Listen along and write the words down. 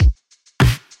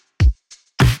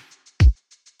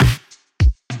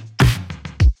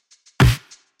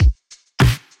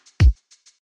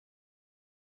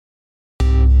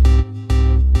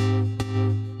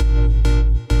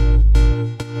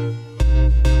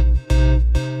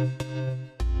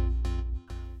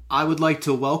I would like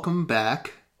to welcome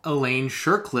back Elaine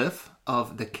Shercliffe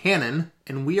of The Canon,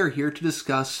 and we are here to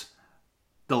discuss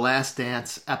The Last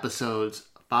Dance episodes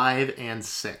 5 and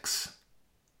 6.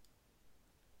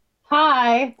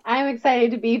 Hi, I'm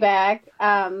excited to be back.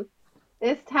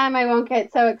 This time I won't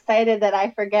get so excited that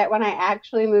I forget when I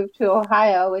actually moved to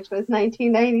Ohio, which was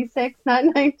 1996, not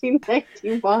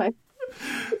 1991.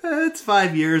 It's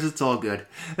 5 years, it's all good.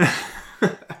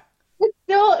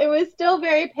 It was still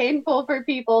very painful for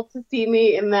people to see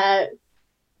me in that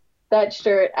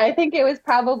shirt. I think it was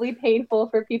probably painful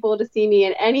for people to see me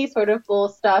in any sort of full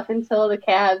stuff until the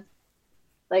Cavs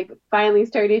finally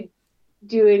started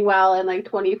doing well in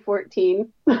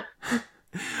 2014.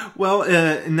 Well,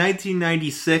 in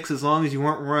 1996, as long as you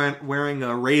weren't wearing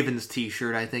a Ravens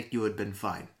t-shirt, I think you would have been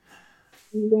fine.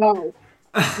 No,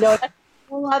 that's a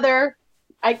whole other.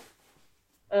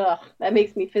 That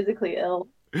makes me physically ill.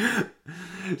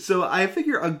 So I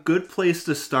figure a good place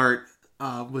to start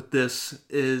with this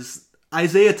is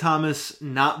Isaiah Thomas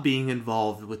not being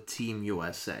involved with Team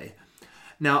USA.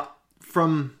 Now,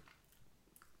 from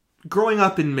growing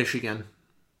up in Michigan,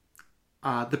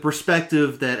 the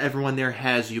perspective that everyone there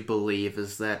has, you believe,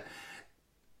 is that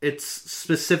it's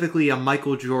specifically a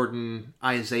Michael Jordan,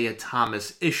 Isaiah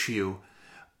Thomas issue.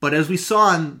 But as we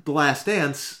saw in The Last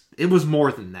Dance, it was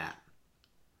more than that.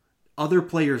 Other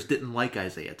players didn't like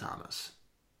Isaiah Thomas.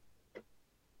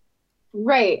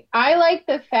 Right. I like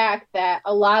the fact that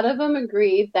a lot of them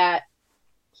agreed that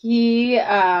he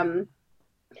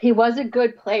was a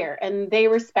good player and they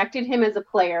respected him as a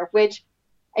player, which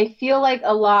I feel like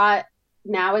a lot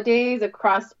nowadays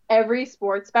across every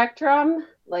sports spectrum.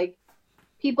 Like,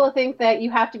 people think that you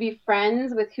have to be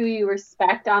friends with who you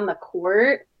respect on the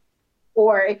court,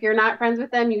 or if you're not friends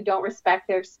with them, you don't respect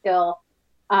their skill.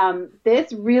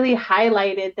 This really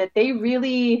highlighted that they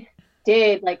really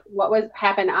did, what was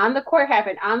happened on the court, what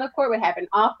happened off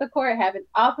the court, happened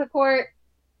off the court.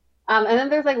 And then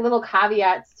there's little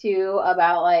caveats too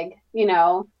about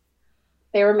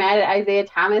they were mad at Isaiah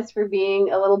Thomas for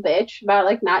being a little bitch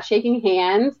about not shaking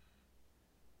hands.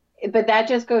 But that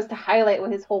just goes to highlight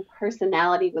what his whole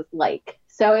personality was like.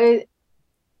 So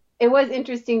it was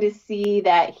interesting to see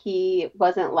that he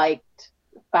wasn't liked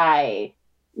by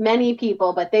many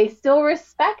people, but they still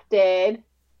respected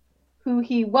who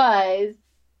he was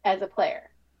as a player.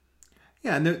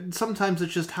 Yeah, and sometimes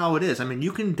it's just how it is. I mean,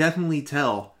 you can definitely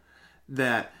tell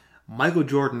that Michael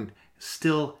Jordan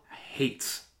still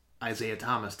hates Isaiah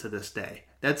Thomas to this day.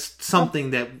 That's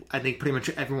something that I think pretty much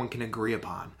everyone can agree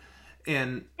upon.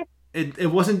 And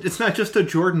it's not just a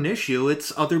Jordan issue,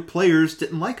 it's other players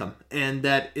didn't like him. And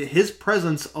that his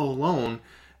presence alone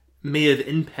may have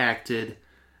impacted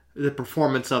the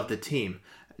performance of the team.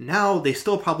 Now, they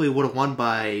still probably would have won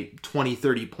by 20,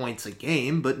 30 points a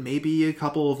game, but maybe a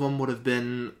couple of them would have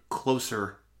been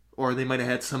closer, or they might have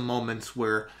had some moments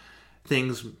where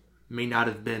things may not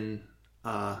have been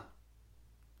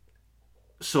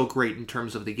so great in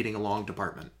terms of the getting along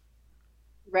department.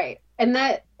 Right. And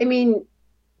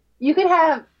you could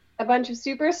have a bunch of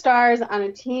superstars on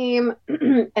a team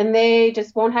and they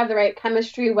just won't have the right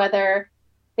chemistry, whether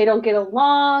they don't get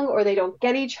along or they don't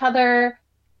get each other.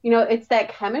 It's that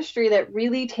chemistry that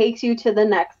really takes you to the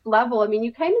next level.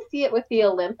 You kind of see it with the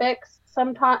Olympics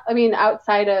sometimes.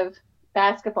 Outside of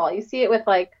basketball, you see it with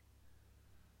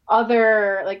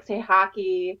other, say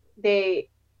hockey.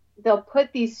 They'll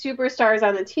put these superstars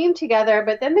on the team together,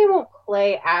 but then they won't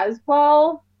play as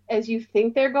well as you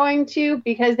think they're going to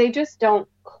because they just don't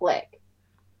click.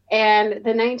 And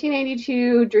the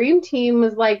 1982 Dream Team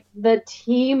was the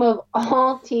team of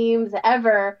all teams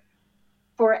ever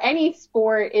for any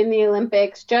sport in the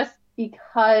Olympics, just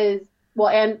because,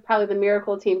 and probably the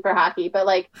Miracle Team for hockey, but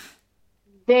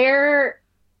their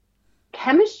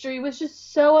chemistry was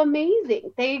just so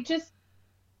amazing. It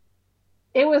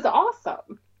was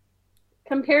awesome.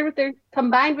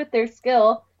 Combined with their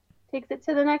skill, takes it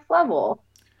to the next level.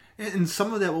 And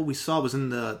some of that, what we saw was in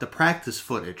the practice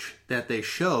footage that they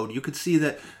showed. You could see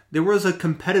that there was a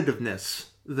competitiveness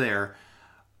there.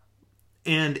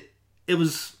 And there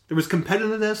was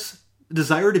competitiveness,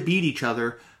 desire to beat each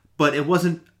other, but it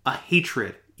wasn't a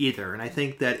hatred either. And I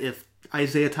think that if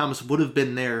Isaiah Thomas would have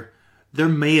been there, there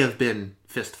may have been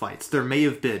fist fights. There may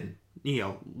have been,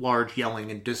 large yelling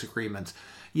and disagreements.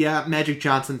 Yeah, Magic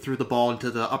Johnson threw the ball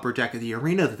into the upper deck of the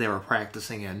arena that they were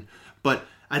practicing in, but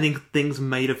I think things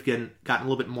might have gotten a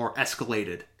little bit more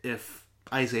escalated if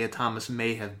Isaiah Thomas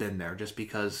may have been there, just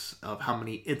because of how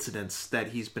many incidents that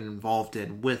he's been involved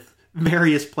in with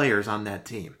various players on that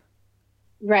team.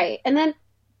 Right. And then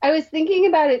I was thinking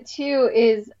about it too,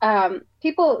 is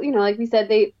people, like we said,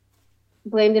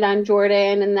 blamed it on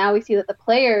Jordan, and now we see that the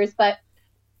players. But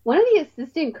one of the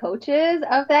assistant coaches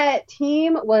of that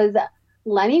team was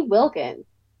Lenny Wilkens.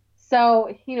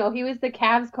 So, he was the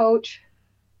Cavs coach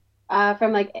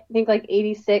from like, I think like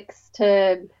 86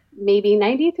 to maybe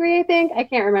 93, I think. I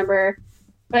can't remember.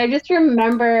 But I just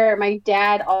remember my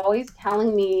dad always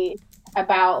telling me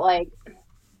about like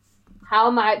how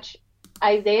much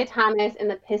Isaiah Thomas and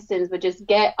the Pistons would just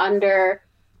get under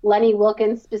Lenny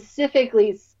Wilkens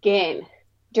specifically skin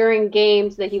during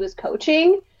games that he was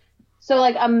coaching. So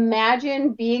like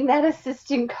imagine being that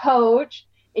assistant coach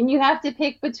and you have to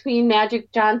pick between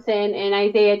Magic Johnson and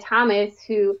Isaiah Thomas,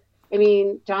 who, I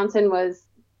mean, Johnson was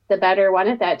the better one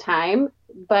at that time,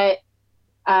 but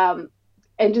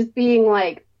and just being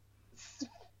like,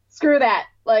 screw that.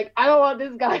 Like, I don't want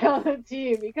this guy on the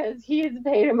team because he is a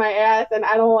pain in my ass and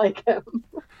I don't like him.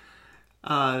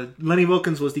 Lenny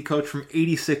Wilkens was the coach from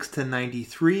 86 to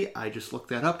 93. I just looked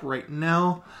that up right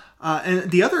now. And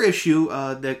the other issue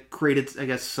that created, I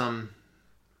guess, some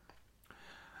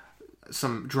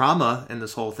drama in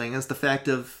this whole thing is the fact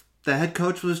of the head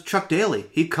coach was Chuck Daly.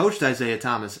 He coached Isaiah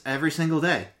Thomas every single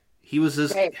day. He was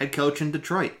his head coach in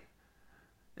Detroit.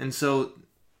 And so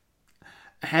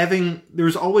there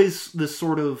was always this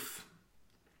sort of,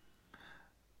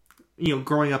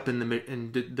 growing up in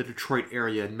the Detroit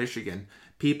area in Michigan,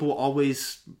 people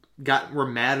always were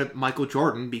mad at Michael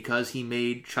Jordan because he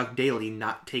made Chuck Daly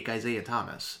not take Isaiah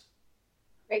Thomas.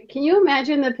 Right. Can you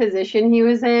imagine the position he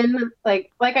was in?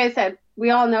 Like I said, we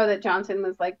all know that Johnson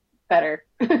was like better.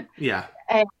 Yeah.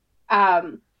 And,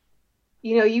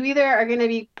 you either are going to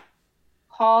be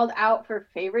called out for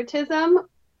favoritism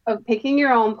of picking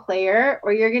your own player,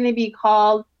 or you're going to be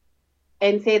called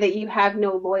and say that you have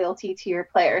no loyalty to your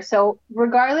player. So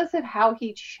regardless of how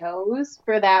he chose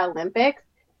for that Olympics,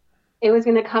 it was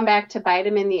going to come back to bite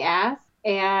him in the ass.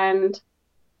 And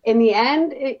in the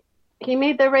end, he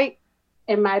made the right,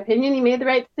 in my opinion, he made the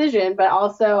right decision. But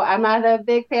also, I'm not a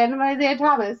big fan of Isaiah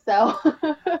Thomas. So,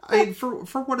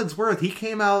 for what it's worth, he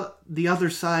came out the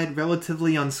other side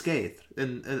relatively unscathed.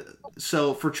 And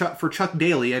so for Chuck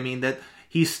Daly, I mean, that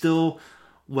he's still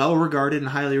well regarded and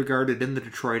highly regarded in the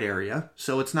Detroit area.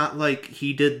 So it's not like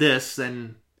he did this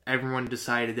and everyone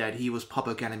decided that he was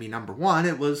public enemy number one.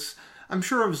 I'm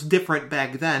sure it was different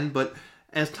back then, but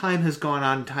as time has gone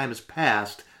on, time has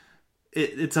passed,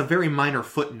 it's a very minor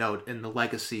footnote in the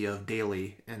legacy of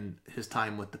Daly and his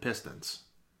time with the Pistons.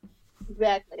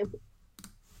 Exactly.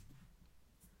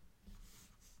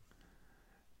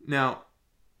 Now,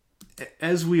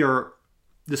 as we are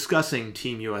discussing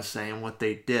Team USA and what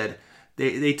they did,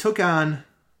 they took on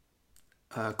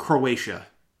Croatia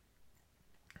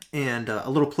and a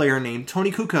little player named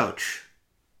Toni Kukoc.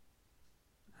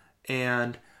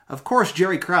 And, of course,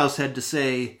 Jerry Krause had to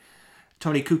say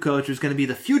Toni Kukoc was going to be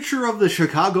the future of the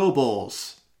Chicago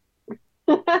Bulls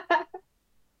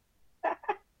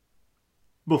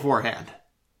beforehand.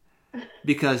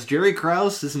 Because Jerry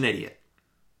Krause is an idiot.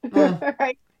 Well,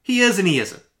 right. He is and he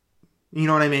isn't. You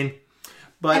know what I mean?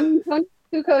 But Toni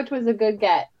Kukoc was a good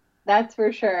get. That's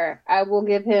for sure. I will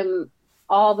give him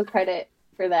all the credit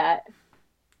for that.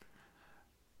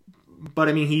 But,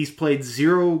 I mean, he's played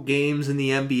 0 games in the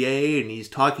NBA, and he's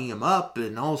talking him up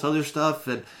and all this other stuff,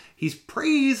 and he's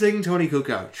praising Toni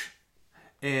Kukoc.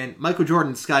 And Michael Jordan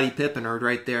and Scottie Pippen are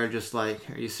right there just like,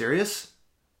 are you serious?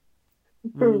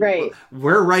 Right.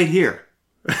 We're right here.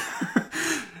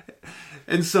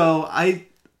 And so I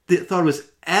thought it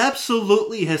was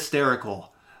absolutely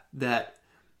hysterical that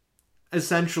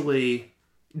essentially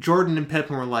Jordan and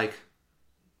Pippen were like,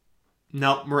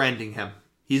 nope, we're ending him.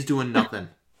 He's doing nothing.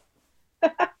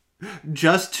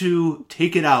 Just to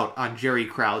take it out on Jerry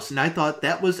Krause. And I thought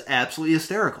that was absolutely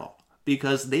hysterical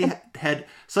because they had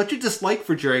such a dislike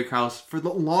for Jerry Krause for the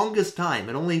longest time.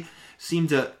 It only seemed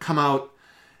to come out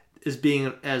as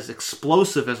being as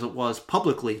explosive as it was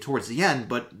publicly towards the end.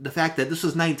 But the fact that this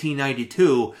was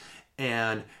 1992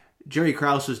 and Jerry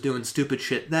Krause was doing stupid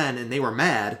shit then and they were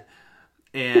mad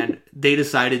and they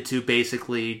decided to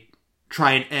basically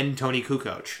try and end Toni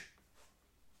Kukoc.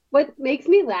 What makes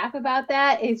me laugh about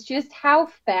that is just how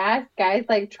fast guys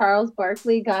like Charles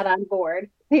Barkley got on board.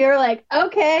 They're like,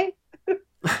 okay,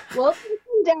 we'll take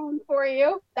him down for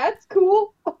you. That's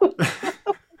cool.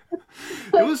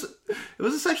 It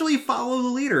was essentially follow the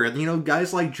leader. And,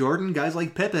 guys like Jordan, guys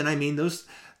like Pippen, I mean, those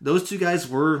two guys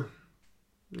were,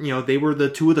 they were the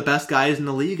two of the best guys in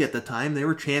the league at the time. They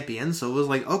were champions. So it was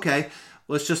like, okay,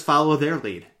 let's just follow their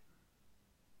lead.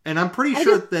 And I'm pretty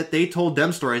sure that they told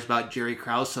them stories about Jerry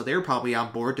Krause, so they were probably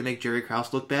on board to make Jerry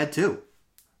Krause look bad too.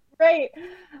 Right.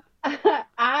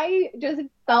 I just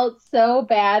felt so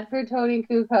bad for Toni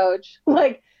Kukoc.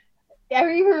 Like, I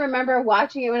even remember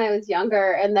watching it when I was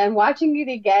younger, and then watching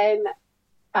it again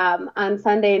on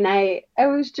Sunday night. I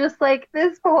was just like,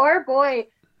 this poor boy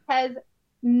has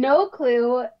no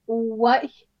clue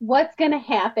what's going to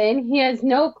happen. He has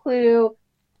no clue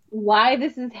why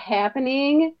this is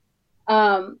happening.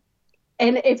 And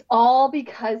it's all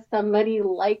because somebody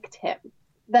liked him.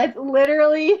 That's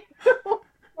literally,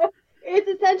 it's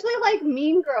essentially like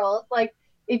Mean Girls. Like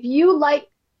if you like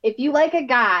a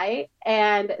guy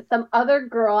and some other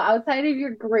girl outside of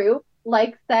your group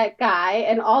likes that guy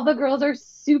and all the girls are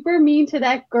super mean to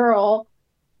that girl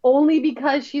only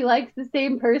because she likes the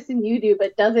same person you do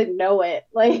but doesn't know it.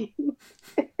 Like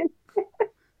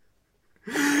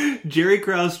Jerry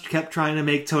Krause kept trying to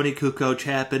make Toni Kukoc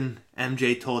happen.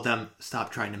 MJ told them,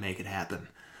 stop trying to make it happen.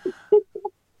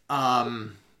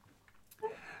 I'm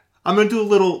going to do a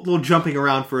little jumping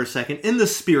around for a second in the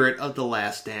spirit of The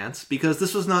Last Dance, because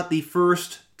this was not the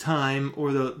first time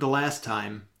or the last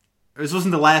time. This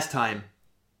wasn't the last time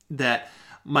that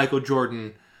Michael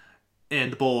Jordan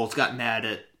and the Bulls got mad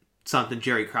at something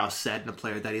Jerry Krause said in a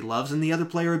player that he loves, and the other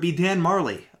player would be Dan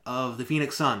Marley of the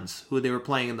Phoenix Suns, who they were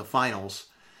playing in the finals.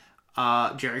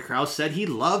 Jerry Krause said he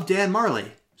loved Dan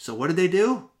Marley. So what did they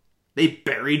do? They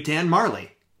buried Dan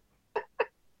Marley.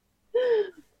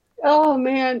 Oh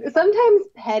man, sometimes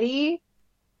petty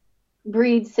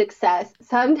breeds success.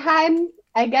 Sometimes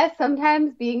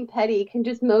being petty can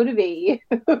just motivate you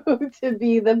to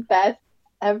be the best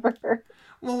ever.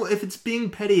 Well, if it's being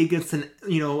petty against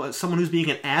someone who's being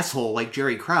an asshole like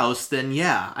Jerry Krause, then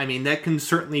yeah, I mean that can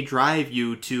certainly drive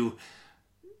you to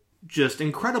just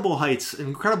incredible heights,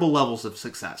 incredible levels of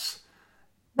success.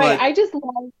 Right, I just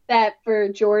love that for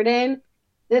Jordan,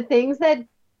 the things that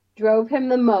drove him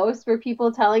the most were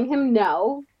people telling him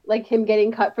no, like him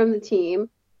getting cut from the team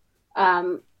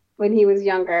when he was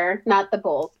younger, not the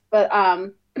Bulls, but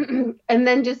and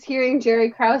then just hearing Jerry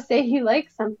Krause say he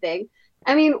likes something.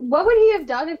 I mean, what would he have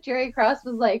done if Jerry Krause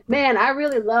was like, man, I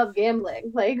really love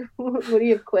gambling? Like, would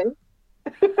he have quit?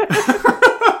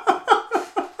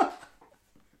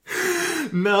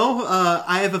 No,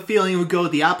 I have a feeling it would go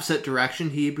the opposite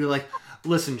direction. He'd be like,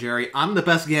 listen, Jerry, I'm the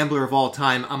best gambler of all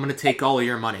time. I'm going to take all of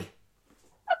your money.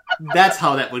 That's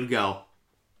how that would go.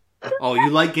 Oh, you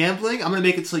like gambling? I'm going to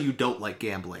make it so you don't like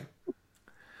gambling.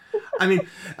 I mean,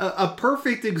 a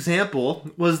perfect example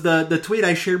was the tweet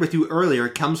I shared with you earlier.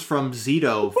 It comes from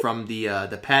Zito from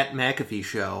the Pat McAfee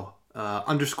show,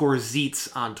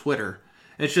 _Zeets on Twitter.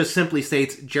 And it just simply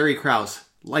states, Jerry Krause,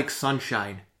 likes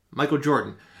sunshine. Michael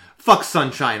Jordan, fuck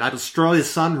sunshine. I'll destroy the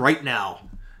sun right now.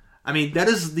 I mean, that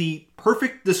is the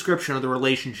perfect description of the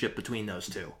relationship between those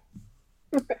two.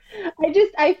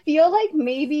 I feel like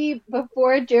maybe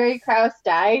before Jerry Krause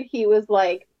died, he was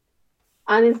like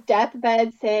on his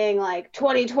deathbed saying like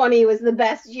 2020 was the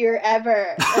best year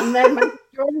ever. And then Michael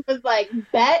Jordan was like,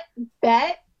 bet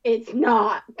it's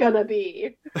not gonna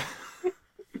be.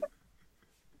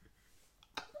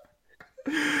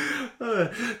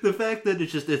 The fact that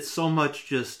it's so much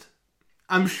just,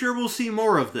 I'm sure we'll see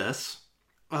more of this,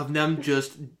 of them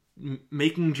just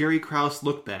making Jerry Krause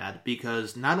look bad,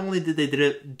 because not only did they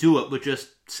do it with just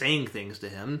saying things to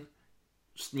him,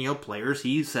 players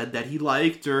he said that he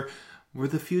liked or were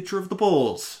the future of the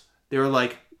Bulls, they were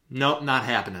like, nope, not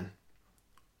happening.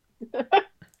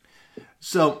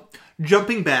 So,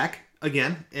 jumping back,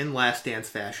 again, in Last Dance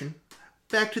fashion,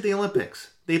 back to the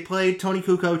Olympics. They played Toni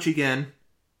Kukoc again.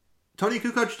 Toni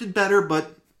Kukoc did better,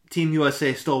 but Team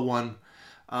USA still won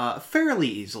fairly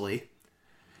easily.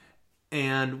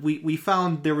 And we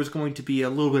found there was going to be a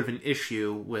little bit of an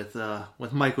issue with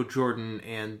Michael Jordan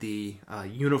and the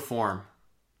uniform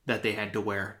that they had to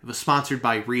wear. It was sponsored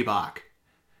by Reebok.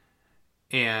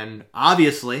 And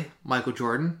obviously, Michael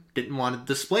Jordan didn't want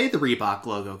to display the Reebok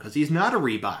logo because he's not a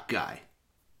Reebok guy.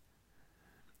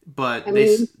 But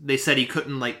they said he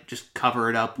couldn't just cover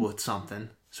it up with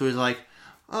something. So he's like,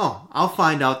 oh, I'll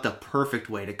find out the perfect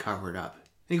way to cover it up.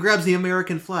 And he grabs the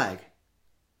American flag.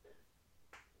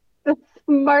 The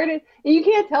smartest. You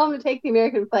can't tell him to take the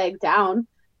American flag down.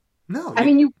 No. I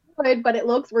mean, you could, but it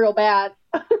looks real bad.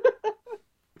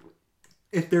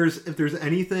 If there's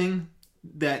anything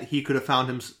that he could have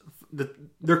found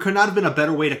there could not have been a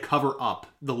better way to cover up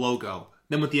the logo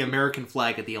than with the American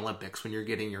flag at the Olympics when you're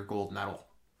getting your gold medal.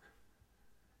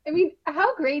 I mean,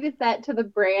 how great is that to the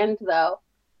brand, though?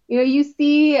 You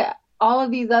see all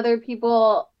of these other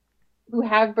people who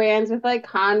have brands with like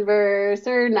Converse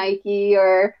or Nike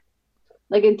or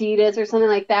like Adidas or something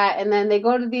like that, and then they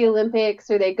go to the Olympics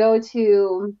or they go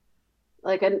to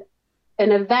like an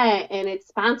event and it's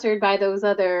sponsored by those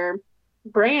other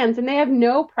brands, and they have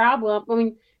no problem. I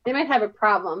mean, they might have a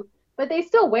problem, but they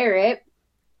still wear it.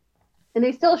 and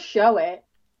they still show it.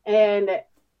 And,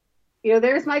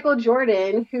 there's Michael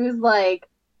Jordan who's like,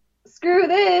 screw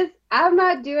this. I'm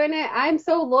not doing it. I'm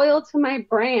so loyal to my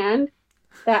brand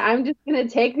that I'm just going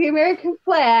to take the American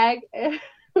flag and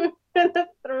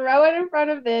throw it in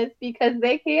front of this because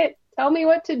they can't tell me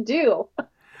what to do.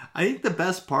 I think the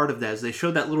best part of that is they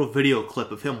showed that little video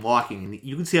clip of him walking, and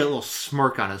you can see that little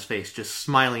smirk on his face, just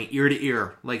smiling ear to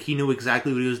ear, like he knew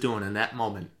exactly what he was doing in that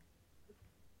moment.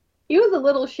 He was a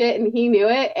little shit and he knew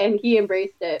it and he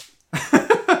embraced it.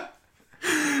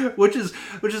 which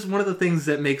is one of the things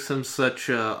that makes him such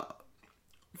a,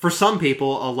 for some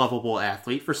people, a lovable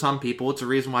athlete. For some people, it's a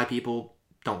reason why people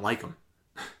don't like him.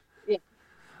 Yeah.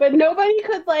 But nobody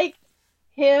could like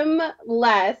him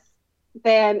less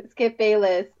than Skip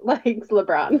Bayless likes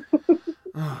LeBron.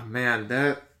 Oh man,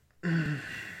 that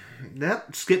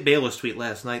Skip Bayless tweet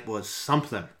last night was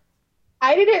something.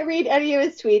 I didn't read any of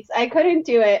his tweets. I couldn't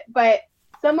do it, but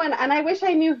someone, and I wish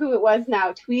I knew who it was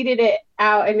now, tweeted it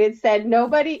out, and it said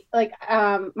nobody, like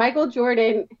Michael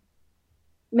Jordan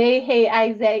may hate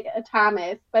Isaiah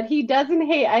Thomas, but he doesn't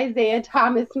hate Isaiah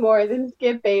Thomas more than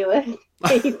Skip Bayless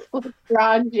hates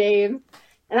LeBron James.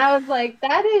 And I was like,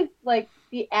 that is like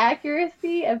the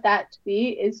accuracy of that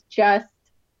tweet is just,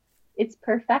 it's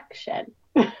perfection.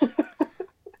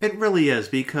 It really is,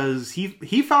 because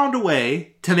he found a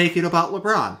way to make it about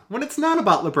LeBron when it's not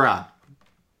about LeBron.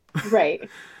 Right.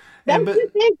 That's the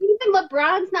thing. Even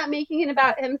LeBron's not making it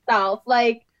about himself.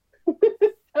 Like,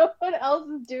 someone else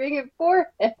is doing it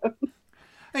for him.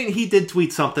 I mean, he did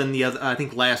tweet something I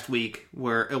think last week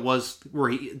where he was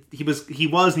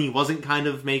and he wasn't kind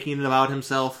of making it about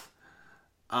himself.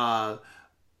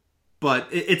 But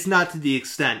it's not to the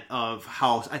extent of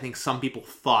how I think some people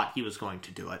thought he was going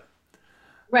to do it.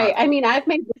 Right. I mean, I've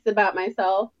made this about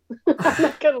myself. I'm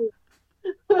not gonna.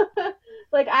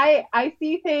 Like, I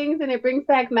see things and it brings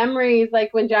back memories.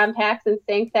 Like when John Paxson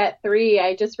sank that 3,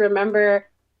 I just remember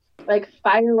like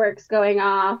fireworks going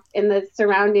off in the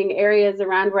surrounding areas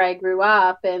around where I grew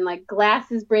up, and like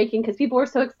glasses breaking because people were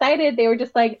so excited. They were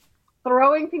just like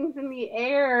throwing things in the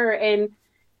air. And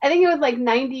I think it was like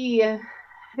 90, I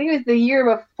think it was the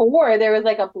year before, there was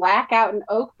like a blackout in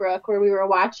Oak Brook where we were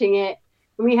watching it,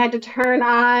 and we had to turn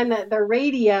on the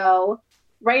radio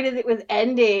right as it was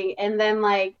ending. And then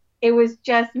like, it was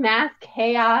just mass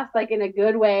chaos, like in a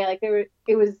good way. Like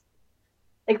it was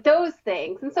like those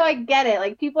things. And so I get it.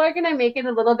 Like people are going to make it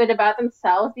a little bit about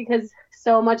themselves because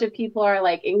so much of people are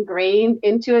like ingrained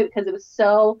into it because it was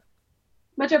so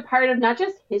much a part of not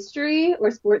just history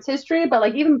or sports history, but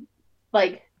like even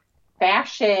like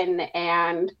fashion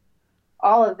and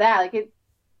all of that. Like it's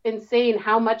insane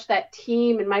how much that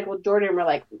team and Michael Jordan were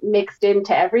like mixed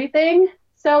into everything.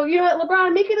 So, you know what,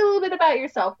 LeBron, make it a little bit about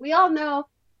yourself. We all know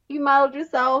you modeled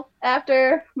yourself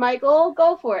after Michael,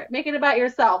 go for it. Make it about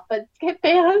yourself. But Skip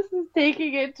Bayless is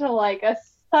taking it to like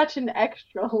such an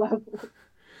extra level.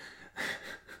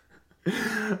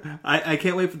 I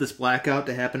can't wait for this blackout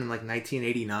to happen in like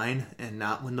 1989 and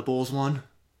not when the Bulls won.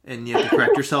 And you have to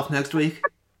correct yourself next week.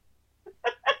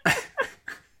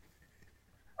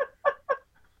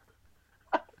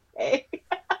 Okay.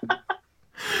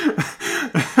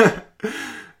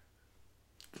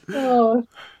 Oh.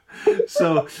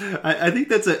 So I think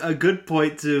that's a good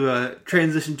point to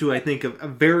transition to, I think, a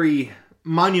very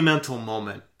monumental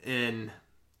moment in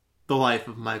the life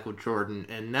of Michael Jordan,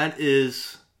 and that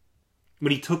is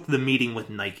when he took the meeting with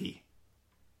Nike.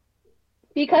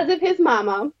 Because of his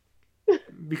mama.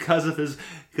 Because of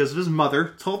his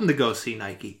mother told him to go see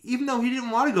Nike, even though he didn't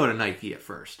want to go to Nike at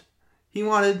first. He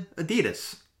wanted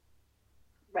Adidas.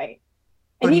 Right.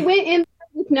 And he went in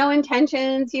with no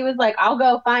intentions. He was like, I'll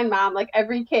go, fine, Mom, like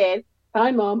every kid.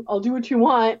 Fine, Mom, I'll do what you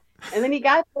want. And then he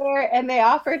got there and they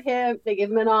gave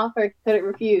him an offer, couldn't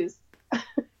refuse.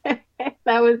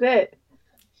 That was it.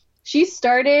 She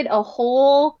started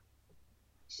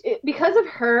because of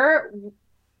her,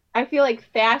 I feel like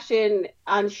fashion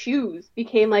on shoes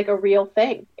became like a real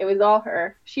thing. It was all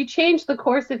her. She changed the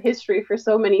course of history for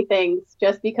so many things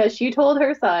just because she told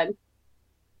her son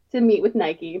to meet with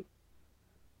Nike.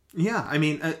 Yeah, I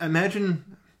mean,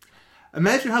 imagine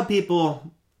how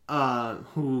people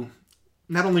who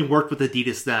not only worked with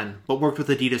Adidas then, but worked with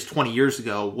Adidas 20 years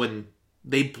ago when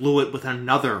they blew it with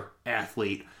another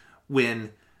athlete.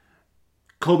 When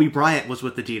Kobe Bryant was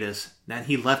with Adidas, then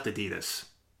he left Adidas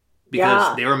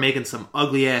because they were making some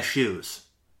ugly ass shoes.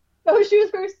 Those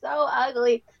shoes were so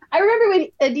ugly. I remember when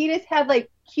Adidas had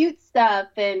like cute stuff,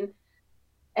 and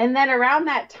then around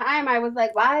that time I was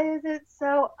like, why is it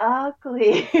so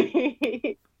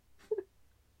ugly?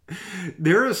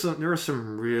 There are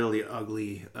some really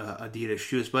ugly Adidas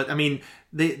shoes, but I mean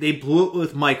they blew it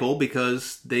with Michael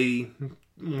because they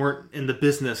weren't in the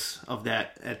business of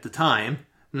that at the time,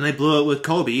 and they blew it with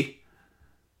Kobe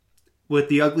with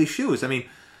the ugly shoes. I mean,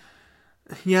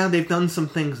 yeah, they've done some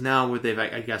things now where they've,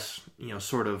 I guess,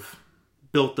 sort of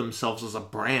built themselves as a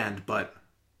brand, but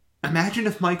imagine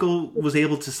if Michael was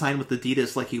able to sign with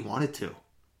Adidas like he wanted to.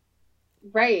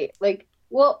 Right. Like,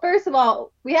 well, first of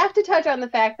all, we have to touch on the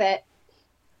fact that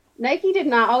Nike did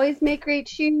not always make great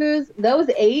shoes. Those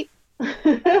eight,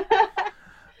 the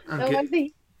Okay. ones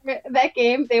that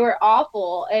game, they were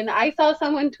awful. And I saw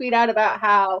someone tweet out about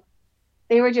how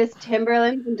they were just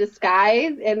Timberlands in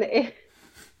disguise, and it's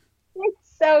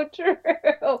so true.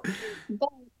 But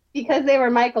because they were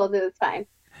Michaels, it was fine.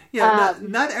 Yeah,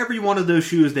 not every one of those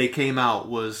shoes they came out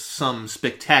was some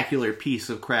spectacular piece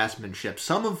of craftsmanship.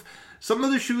 Some of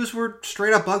the shoes were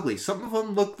straight up ugly. Some of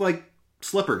them looked like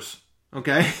slippers.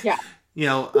 Okay, Yeah.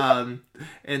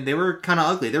 And they were kind of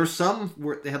ugly. There were some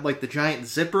where they had like the giant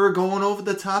zipper going over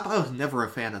the top. I was never a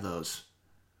fan of those.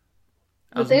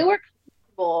 But they were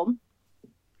comfortable.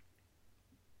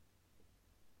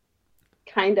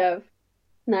 Kind of.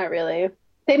 Not really.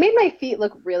 They made my feet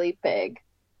look really big.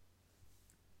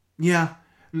 Yeah,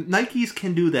 Nikes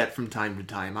can do that from time to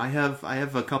time. I have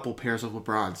a couple pairs of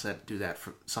LeBrons that do that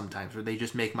sometimes, where they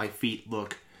just make my feet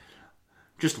look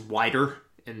just wider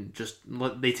and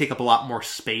they take up a lot more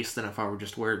space than if I were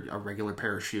just wear a regular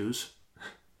pair of shoes.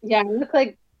 Yeah, I look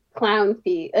like clown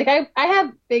feet. Like I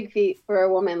have big feet for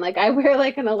a woman. Like I wear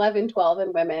like an 11, 12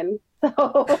 in women.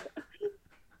 So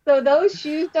so those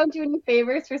shoes don't do any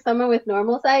favors for someone with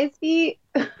normal size feet.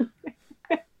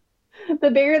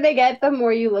 The bigger they get, the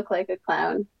more you look like a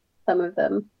clown. Some of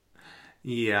them.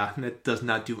 Yeah, that does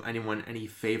not do anyone any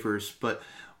favors. But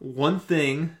one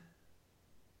thing,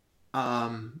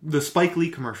 the Spike Lee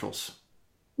commercials,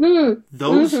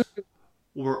 those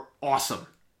were awesome.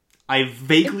 I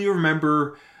vaguely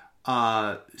remember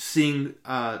seeing.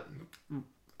 I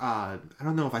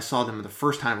don't know if I saw them the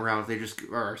first time around. If they just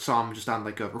or saw them just on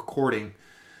like a recording,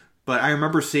 but I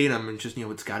remember seeing them and just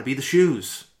it's got to be the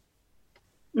shoes.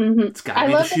 It's got to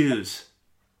be the shoes.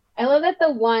 I love that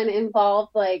the one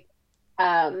involved like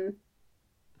a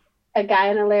guy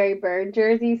in a Larry Bird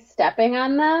jersey stepping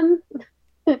on them.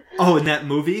 Oh, in that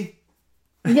movie?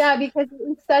 Yeah, because it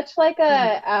was such like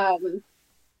it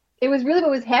was really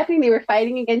what was happening. They were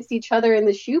fighting against each other in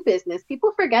the shoe business.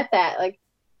 People forget that. Like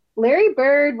Larry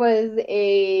Bird was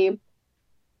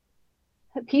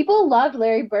people loved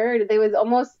Larry Bird. They was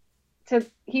almost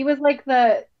he was like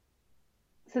the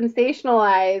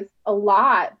sensationalized a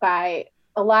lot by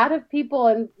a lot of people,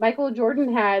 and Michael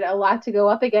Jordan had a lot to go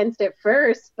up against at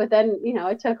first, but then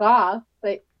it took off.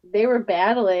 But they were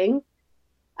battling.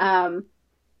 But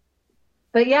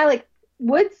yeah, like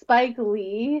would Spike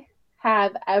Lee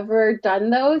have ever done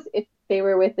those if they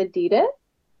were with Adidas?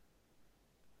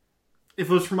 If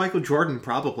it was for Michael Jordan,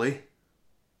 probably.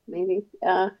 Maybe.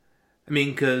 Yeah. I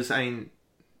mean, because if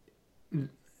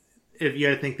you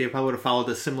had to think, they probably would have followed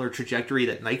a similar trajectory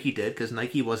that Nike did, because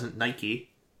Nike wasn't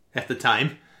Nike at the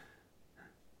time.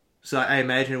 So I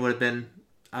imagine it would have been,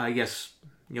 I guess,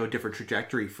 a different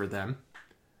trajectory for them.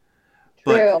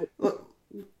 True. But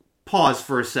pause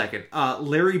for a second.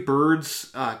 Larry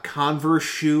Bird's Converse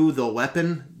shoe, the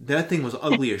weapon, that thing was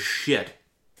ugly as shit.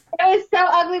 It was so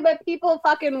ugly, but people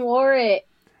fucking wore it.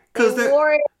 Because They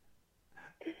wore it.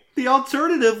 the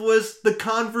alternative was the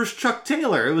Converse Chuck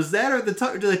Taylor. It was that or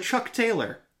the Chuck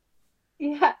Taylor.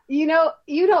 Yeah, you know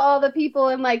all the people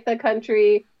in like the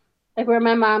country, like where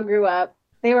my mom grew up,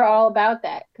 they were all about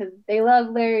that because they love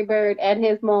Larry Bird and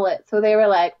his mullet. So they were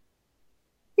like,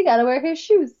 "You gotta wear his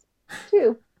shoes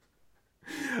too."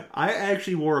 I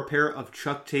actually wore a pair of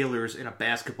Chuck Taylors in a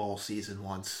basketball season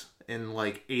once in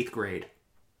like 8th grade.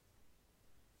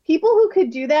 People who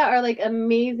could do that are like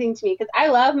amazing to me because I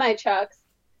love my Chucks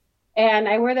and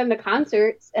I wear them to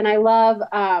concerts, and I love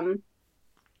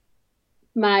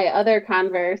my other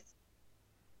Converse,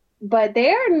 but they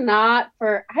are not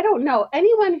for, I don't know,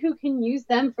 anyone who can use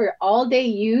them for all day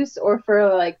use or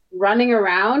for like running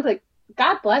around. Like,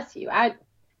 God bless you.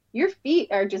 Your feet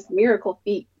are just miracle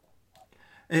feet.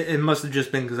 It must have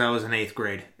just been because I was in 8th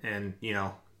grade, and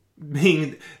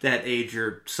being that age,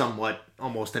 you're somewhat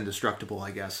almost indestructible,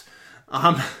 I guess.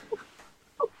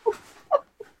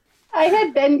 I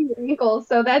had bendy ankles,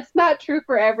 so that's not true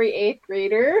for every 8th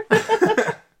grader.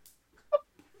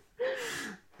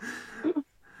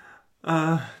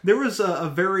 There was a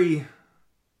very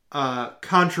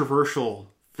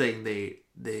controversial thing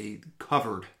they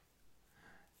covered,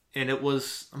 and it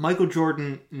was Michael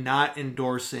Jordan not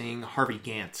endorsing Harvey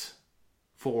Gantt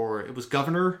for, it was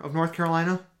governor of North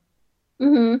Carolina.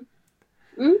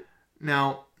 Mm-hmm. Mm-hmm.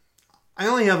 Now, I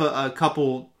only have a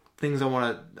couple things I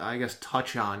want to, I guess,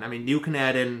 touch on. I mean, you can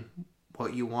add in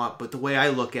what you want, but the way I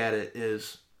look at it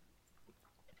is,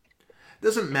 it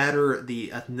doesn't matter the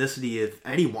ethnicity of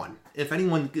anyone. If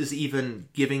anyone is even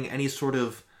giving any sort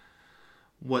of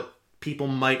what people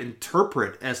might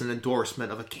interpret as an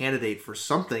endorsement of a candidate for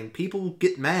something, people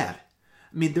get mad.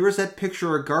 I mean, there was that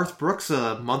picture of Garth Brooks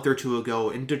a month or two ago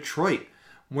in Detroit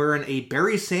wearing a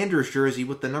Barry Sanders jersey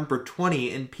with the number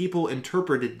 20, and people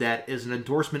interpreted that as an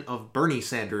endorsement of Bernie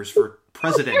Sanders for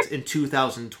president in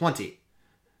 2020.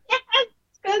 Yes,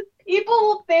 because people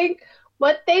will think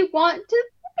what they want to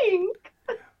think.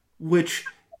 Which,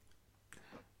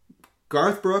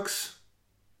 Garth Brooks,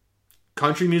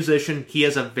 country musician, he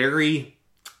has a very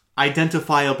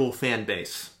identifiable fan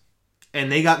base. And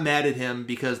they got mad at him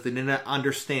because they didn't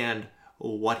understand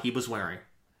what he was wearing.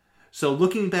 So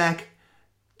looking back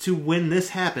to when this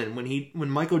happened, when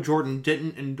Michael Jordan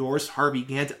didn't endorse Harvey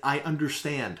Gantt, I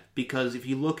understand. Because if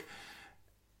you look,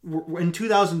 in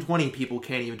 2020, people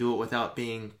can't even do it without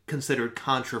being considered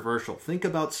controversial. Think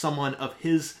about someone of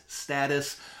his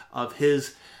status, of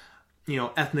his,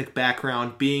 ethnic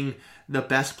background, being the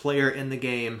best player in the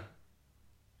game,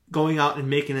 going out and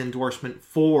making an endorsement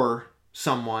for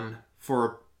someone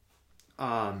for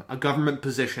a government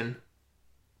position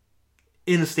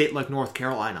in a state like North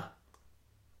Carolina.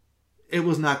 It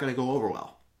was not going to go over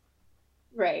well.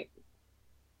 Right.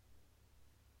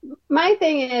 My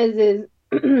thing is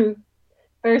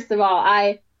first of all,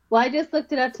 I just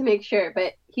looked it up to make sure,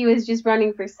 but he was just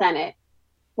running for Senate.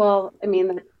 Well, I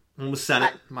mean, It was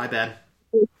Senate. My bad.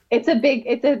 It's a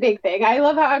big thing. I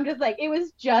love how I'm just like, it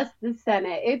was just the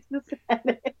Senate. It's the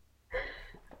Senate.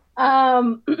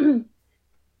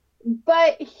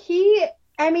 But he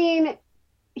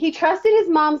trusted his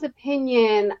mom's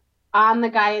opinion on the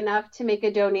guy enough to make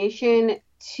a donation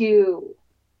to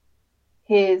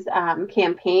his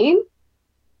campaign.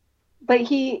 But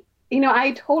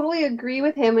I totally agree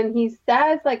with him when he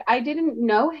says, like, I didn't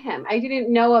know him. I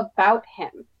didn't know about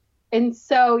him. And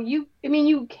so you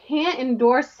can't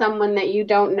endorse someone that you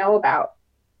don't know about.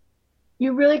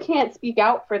 You really can't speak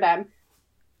out for them.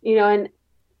 And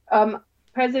former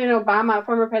President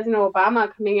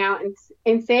Obama coming out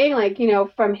and saying, like,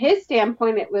 from his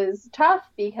standpoint, it was tough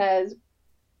because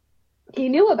he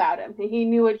knew about him and he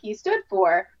knew what he stood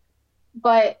for.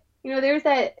 But, there's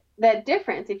that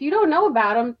difference. If you don't know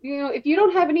about him, if you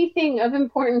don't have anything of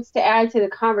importance to add to the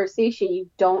conversation, you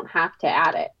don't have to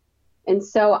add it. And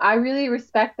so I really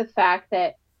respect the fact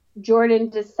that Jordan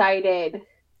decided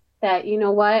that,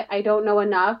 I don't know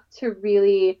enough to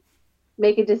really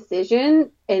make a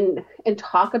decision and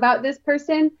talk about this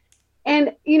person.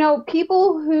 And,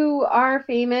 people who are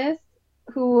famous,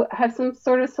 who have some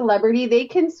sort of celebrity, they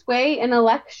can sway an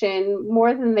election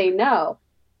more than they know.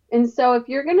 And so if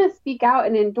you're going to speak out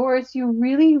and endorse, you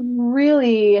really,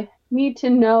 really need to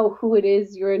know who it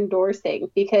is you're endorsing,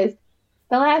 because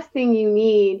the last thing you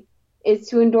need is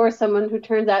to endorse someone who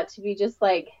turns out to be just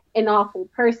like an awful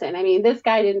person. I mean, this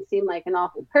guy didn't seem like an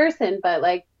awful person, but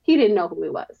like he didn't know who he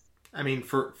was. I mean,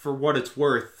 for what it's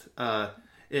worth,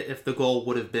 if the goal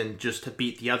would have been just to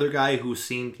beat the other guy who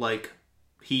seemed like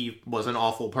he was an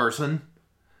awful person,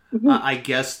 I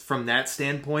guess from that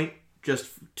standpoint,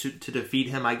 just to defeat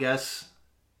him, I guess,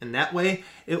 in that way,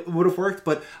 it would have worked.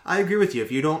 But I agree with you.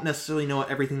 If you don't necessarily know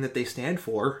everything that they stand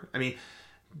for, I mean,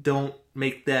 don't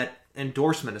make that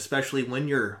endorsement, especially when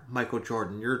you're Michael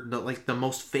Jordan. You're the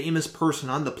most famous person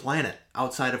on the planet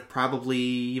outside of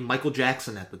probably Michael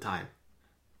Jackson at the time.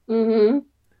 Mm-hmm.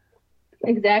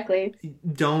 Exactly.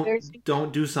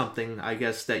 Don't do something, I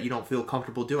guess, that you don't feel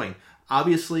comfortable doing.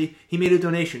 Obviously, he made a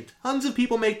donation. Tons of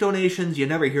people make donations. You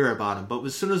never hear about them. But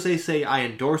as soon as they say, I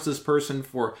endorse this person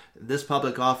for this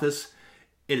public office,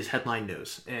 it is headline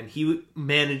news. And he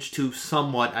managed to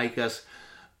somewhat, I guess,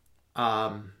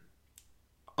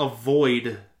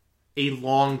 avoid a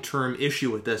long-term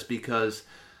issue with this, because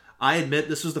I admit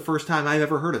this was the first time I've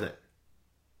ever heard of it.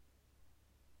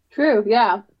 True,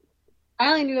 yeah. I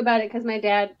only knew about it because my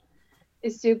dad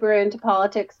is super into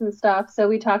politics and stuff, so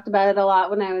we talked about it a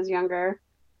lot when I was younger.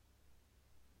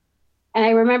 And I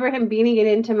remember him beating it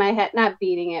into my head, not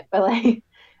beating it, but like,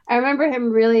 I remember him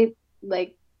really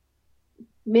like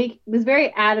was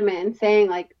very adamant and saying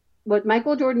like, what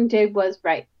Michael Jordan did was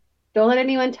right. Don't let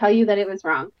anyone tell you that it was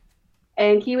wrong.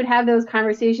 And he would have those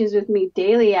conversations with me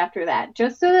daily after that,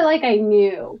 just so that like I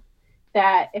knew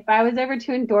that if I was ever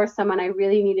to endorse someone, I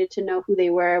really needed to know who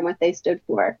they were and what they stood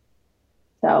for.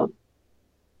 So,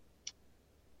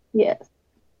 yes.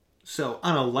 So,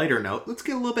 on a lighter note, let's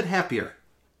get a little bit happier.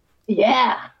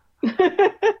 Yeah.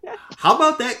 How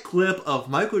about that clip of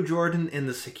Michael Jordan and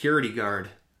the security guard?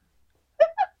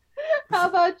 How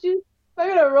about you? I'm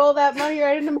gonna roll that money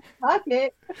right into my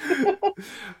pocket.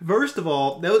 First of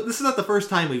all, this is not the first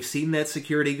time we've seen that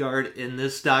security guard in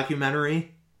this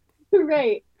documentary,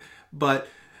 Right. but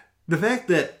the fact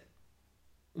that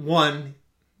one,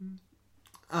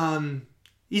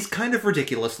 he's kind of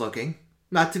ridiculous looking.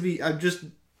 Not to be,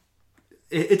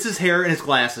 it's his hair and his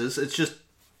glasses.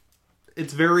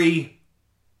 It's very.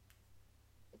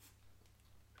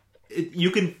 You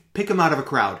can pick him out of a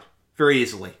crowd very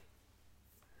easily.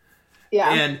 Yeah.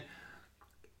 And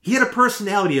he had a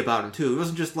personality about him, too. He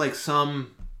wasn't just like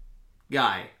some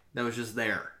guy that was just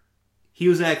there. He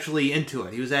was actually into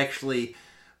it. He was actually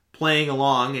playing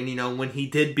along. And, when he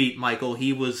did beat Michael,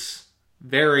 he was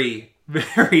very,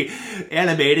 very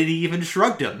animated. He even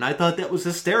shrugged him. And I thought that was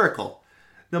hysterical.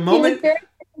 The moment... He was very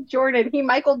Jordan. He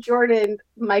Michael Jordan.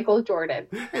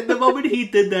 And the moment he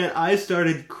did that, I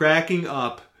started cracking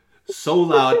up so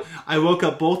loud. I woke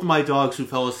up both of my dogs who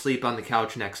fell asleep on the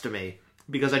couch next to me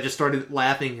because I just started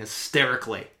laughing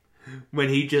hysterically when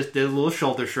he just did a little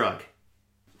shoulder shrug.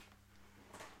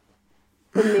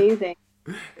 Amazing.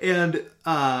 And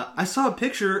I saw a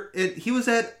picture. He was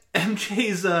at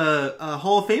MJ's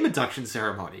Hall of Fame induction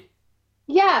ceremony.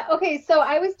 Yeah, okay, so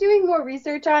I was doing more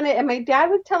research on it, and my dad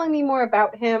was telling me more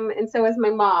about him, and so was my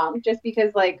mom, just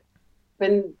because,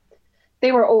 when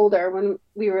they were older, when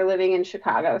we were living in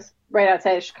Chicago, right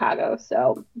outside of Chicago,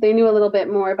 so they knew a little bit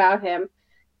more about him.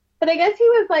 But I guess he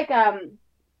was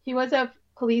he was a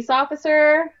police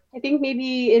officer, I think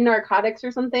maybe in narcotics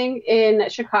or something, in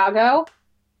Chicago,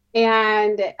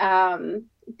 and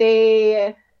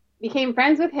they became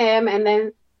friends with him, and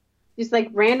then just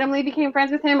randomly became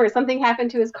friends with him, or something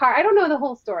happened to his car. I don't know the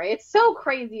whole story. It's so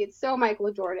crazy. It's so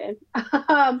Michael Jordan.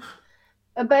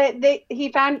 But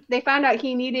they found out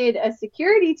he needed a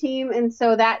security team, and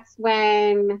so that's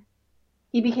when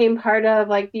he became part of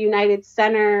the United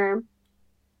Center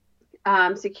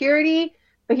security.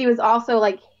 But he was also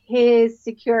his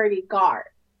security guard,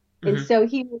 and so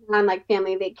he was on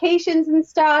family vacations and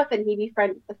stuff, and he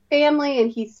befriended the family,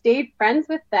 and he stayed friends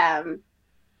with them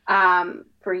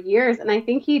for years. And I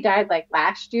think he died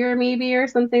last year maybe or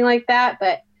something like that.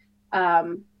 But I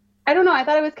don't know. I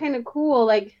thought it was kind of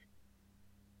cool.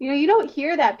 You don't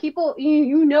hear that. People,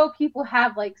 people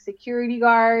have security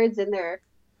guards and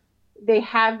they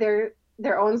have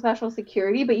their own special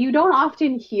security, but you don't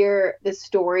often hear the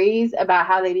stories about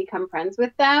how they become friends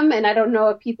with them. And I don't know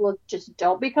if people just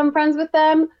don't become friends with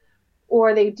them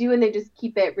or they do and they just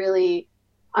keep it really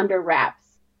under wraps.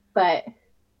 But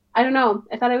I don't know.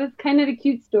 I thought it was kind of a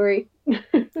cute story.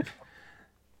 I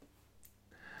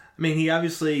mean, he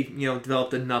obviously,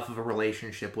 developed enough of a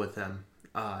relationship with him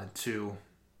to,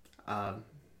 I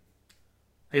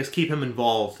guess, keep him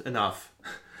involved enough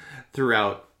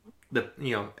throughout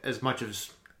as much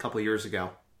as a couple of years ago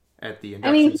at the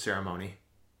induction ceremony.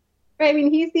 I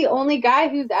mean, he's the only guy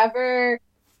who's ever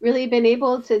really been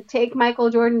able to take Michael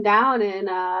Jordan down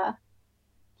and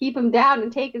keep him down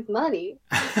and take his money.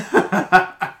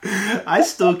 I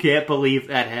still can't believe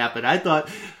that happened. I thought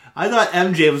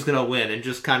MJ was gonna win and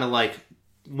just kind of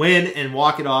win and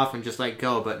walk it off and just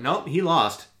go, but nope, he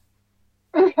lost.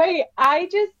 Right. I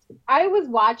was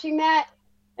watching that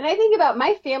and I think about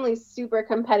my family's super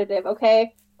competitive,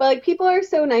 okay? But people are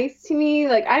so nice to me.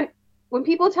 When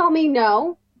people tell me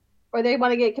no or they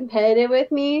want to get competitive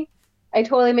with me, I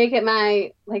totally make it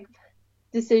my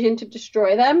decision to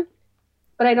destroy them.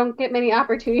 But I don't get many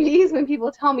opportunities when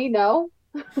people tell me no.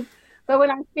 But when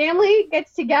our family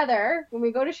gets together, when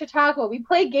we go to Chautauqua, we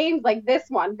play games like this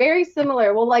one, very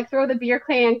similar. We'll throw the beer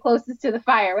can closest to the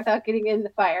fire without getting in the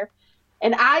fire.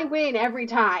 And I win every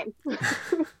time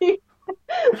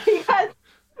because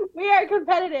we are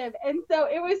competitive. And so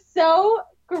it was so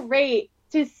great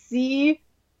to see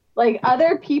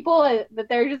other people that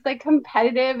they're just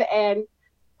competitive and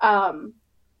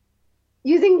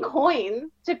using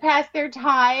coins to pass their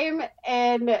time.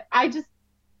 And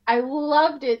I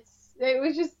loved it. It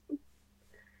was just,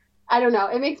 I don't know.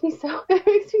 It makes me so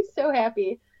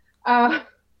happy.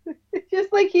 Just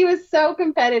he was so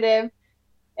competitive.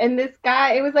 And this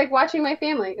guy, it was watching my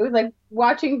family. It was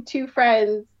watching two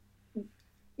friends.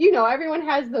 Everyone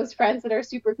has those friends that are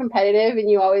super competitive and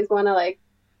you always want to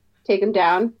take them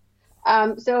down.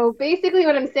 So basically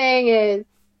what I'm saying is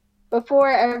before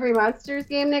every Monsters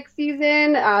game next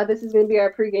season, this is going to be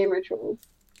our pregame rituals.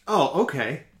 Oh,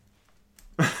 okay.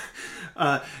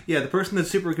 Yeah, the person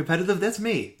that's super competitive, that's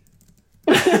me.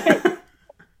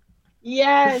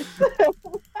 Yes.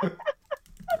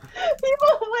 People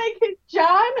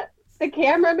John the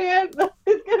cameraman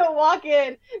is gonna walk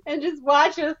in and just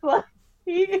watch us. Like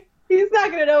he's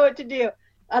not gonna know what to do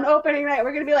on opening night.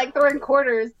 We're gonna be like throwing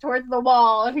quarters towards the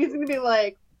wall, and he's gonna be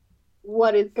like,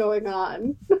 "What is going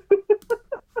on?"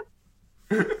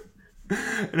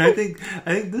 And I think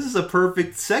this is a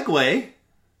perfect segue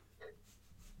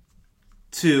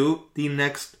to the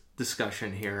next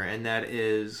discussion here, and that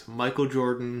is Michael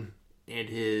Jordan and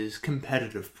his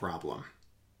competitive problem.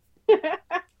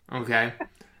 Okay.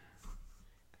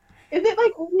 Is it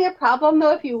like only a problem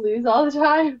though if you lose all the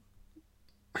time?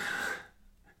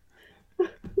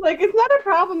 Like it's not a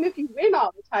problem if you win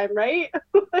all the time, right?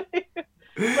 like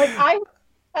I have a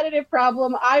competitive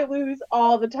problem. I lose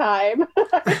all the time.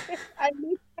 I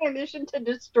need my mission to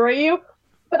destroy you,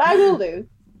 but I will lose.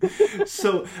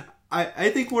 So I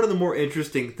think one of the more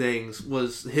interesting things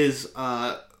was his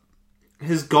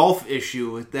golf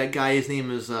issue with that guy. His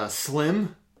name is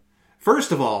Slim.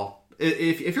 First of all,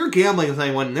 if you're gambling with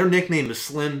anyone and their nickname is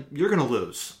Slim, you're gonna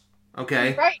lose.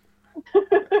 Okay, right?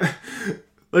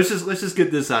 let's just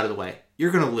get this out of the way.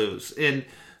 You're gonna lose, and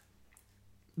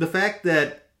the fact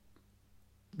that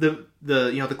the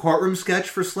courtroom sketch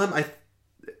for Slim,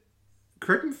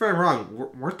 correct me if I'm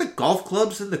wrong, weren't the golf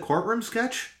clubs in the courtroom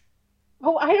sketch?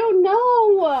 Oh, I don't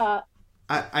know.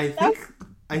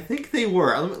 I think they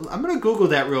were. I'm gonna Google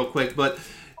that real quick, but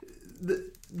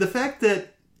the fact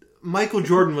that Michael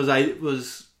Jordan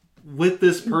was with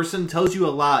this person tells you a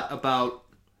lot about.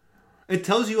 It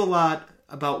tells you a lot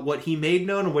about what he made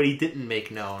known and what he didn't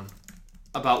make known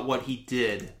about what he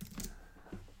did.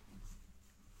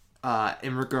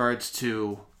 In regards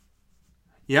to,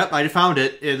 yep, I found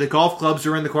it. The golf clubs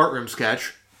are in the courtroom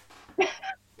sketch.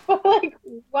 Like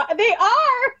what? They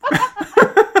are.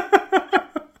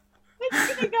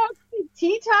 He's gonna go to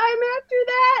tea time after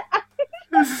that.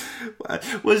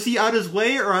 Was he on his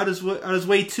way or on his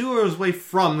way to or his way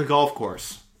from the golf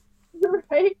course?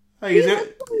 Right. Like, he's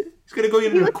gonna go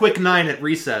get a quick 9 at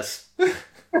recess.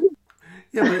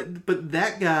 Yeah, but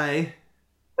that guy,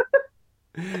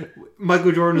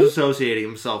 Michael Jordan is associating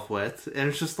himself with, and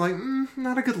it's just like,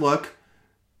 not a good look.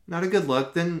 Not a good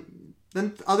look. Then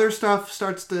other stuff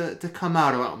starts to come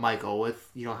out about Michael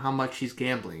with, how much he's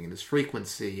gambling and his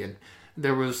frequency, and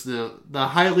there was the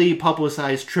highly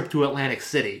publicized trip to Atlantic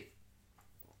City.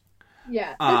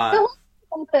 Yeah.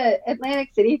 The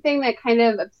Atlantic City thing that kind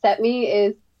of upset me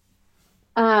is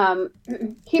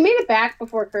he made it back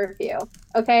before curfew.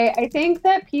 Okay. I think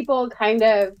that people kind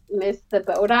of missed the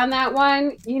boat on that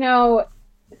one.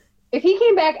 If he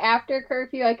came back after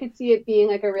curfew, I could see it being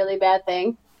like a really bad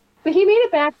thing. But he made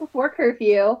it back before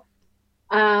curfew.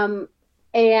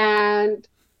 And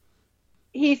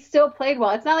he still played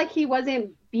well. It's not like he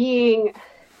wasn't being...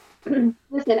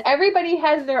 Listen, everybody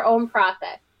has their own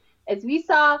process. As we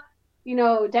saw,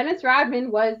 Dennis Rodman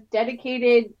was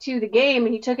dedicated to the game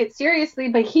and he took it seriously,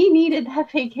 but he needed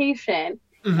that vacation.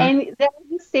 Mm-hmm. And that was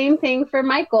the same thing for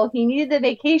Michael. He needed the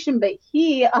vacation, but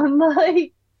he,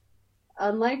 unlike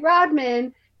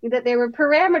Rodman, knew that there were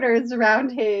parameters around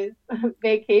his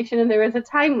vacation and there was a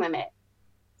time limit.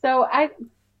 So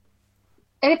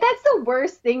and if that's the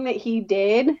worst thing that he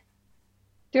did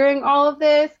during all of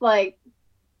this, like,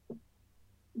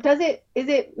 does it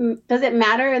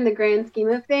matter in the grand scheme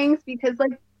of things? Because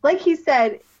like he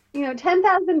said,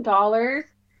 $10,000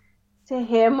 to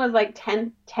him was like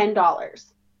 $10.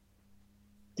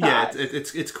 Yeah,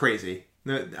 it's crazy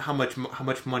how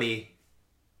much money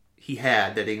he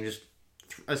had that he can just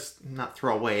not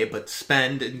throw away, but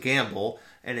spend and gamble,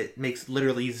 and it makes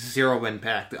literally zero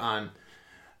impact on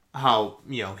how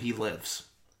he lives.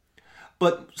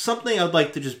 But something I'd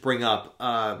like to just bring up.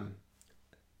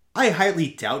 I highly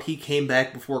doubt he came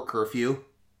back before curfew.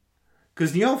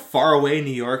 Because you know how far away New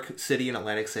York City and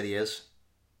Atlantic City is?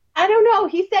 I don't know.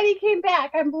 He said he came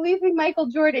back. I'm believing Michael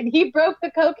Jordan. He broke the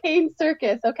cocaine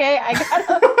circus, okay? I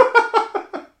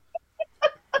gotta...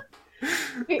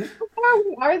 Wait, how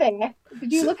far are they?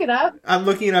 Did you look it up? I'm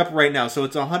looking it up right now. So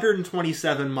it's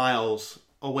 127 miles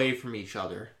away from each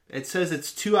other. It says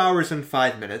it's 2 hours and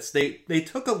 5 minutes. They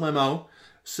took a limo,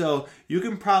 so you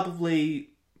can probably...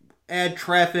 add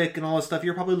traffic and all that stuff,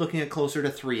 you're probably looking at closer to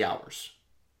 3 hours.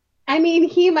 I mean,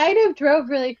 he might have drove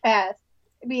really fast.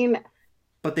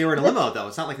 But they were in a limo, though.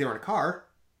 It's not like they were in a car.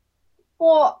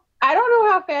 Well, I don't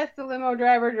know how fast the limo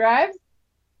driver drives.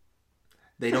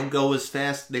 They don't go as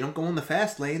fast. They don't go in the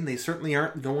fast lane. They certainly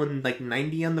aren't going like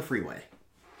 90 on the freeway.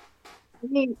 I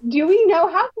mean, do we know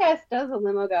how fast does a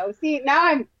limo go? See,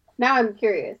 now I'm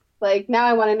curious. Like, now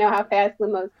I want to know how fast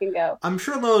limos can go. I'm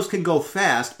sure limos can go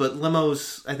fast, but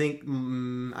limos, I think,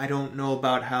 I don't know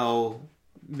about how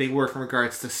they work in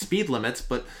regards to speed limits,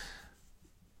 but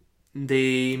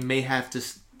they may have to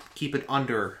keep it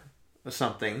under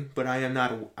something, but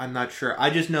I'm not sure. I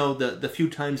just know the few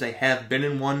times I have been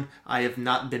in one, I have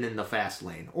not been in the fast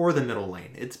lane or the middle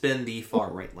lane. It's been the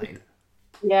far right lane.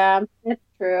 Yeah, it's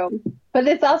true. But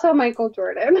it's also Michael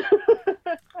Jordan.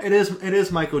 It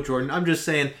is Michael Jordan. I'm just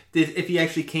saying, if he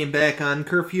actually came back on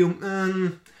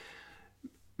curfew,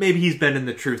 maybe he's bending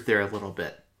the truth there a little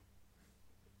bit.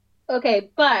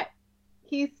 Okay, but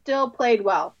he still played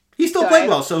well. He still played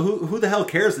well, so who the hell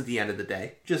cares at the end of the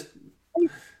day? Just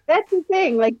that's the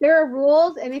thing. Like, there are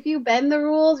rules, and if you bend the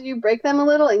rules, you break them a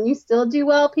little, and you still do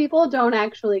well, people don't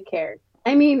actually care.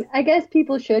 I mean, I guess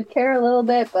people should care a little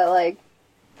bit, but, like,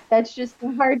 that's just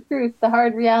the hard truth, the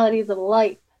hard realities of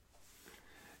life.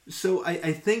 So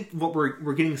I think what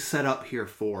we're getting set up here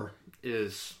for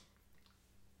is,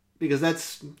 because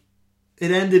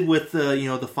it ended with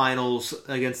the finals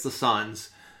against the Suns,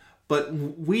 but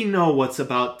we know what's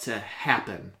about to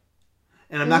happen.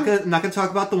 And I'm not gonna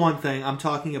talk about the one thing. I'm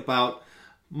talking about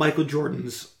Michael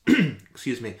Jordan's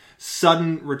excuse me,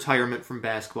 sudden retirement from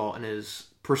basketball and his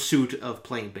pursuit of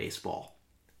playing baseball.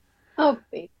 Oh,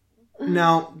 baby.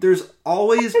 Now, there's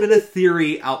always been a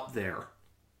theory out there,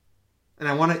 and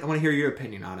I want to hear your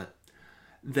opinion on it,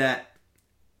 that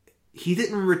he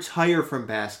didn't retire from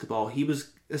basketball. He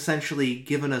was essentially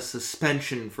given a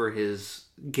suspension for his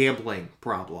gambling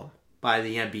problem by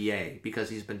the NBA because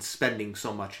he's been spending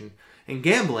so much in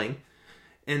gambling,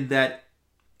 and that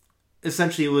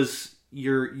essentially it was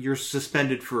you're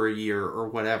suspended for a year or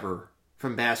whatever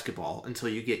from basketball until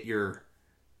you get your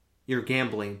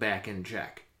gambling back in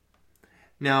check.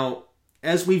 Now,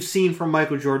 as we've seen from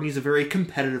Michael Jordan, he's a very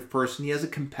competitive person. He has a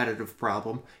competitive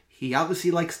problem. He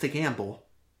obviously likes to gamble.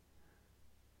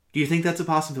 Do you think that's a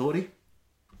possibility?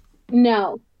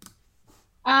 No.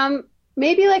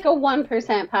 Maybe like a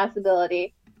 1%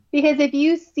 possibility. Because if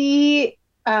you see,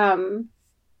 in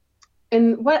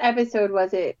what episode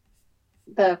was it?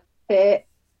 The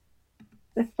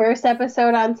first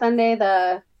episode on Sunday,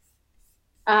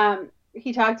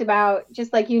 he talked about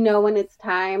just like, when it's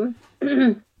time.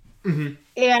 Mm-hmm.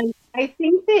 And I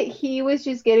think that he was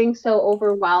just getting so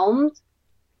overwhelmed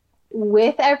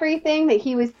with everything that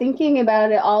he was thinking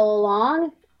about it all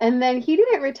along. And then he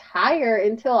didn't retire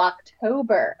until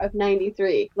October of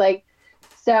 93.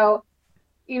 So,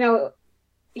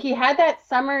 he had that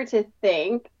summer to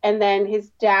think, and then his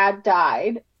dad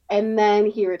died, and then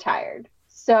he retired.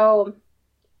 So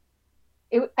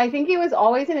I think it was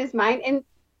always in his mind.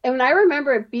 And I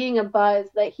remember it being a buzz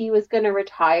that he was going to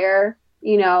retire,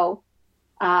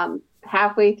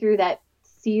 halfway through that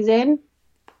season.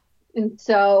 And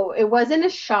so it wasn't a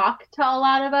shock to a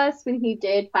lot of us when he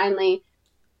did finally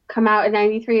come out in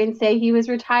 93 and say he was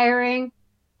retiring.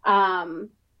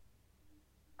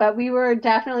 But we were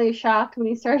definitely shocked when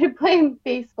he started playing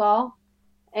baseball.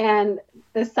 And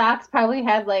the Sox probably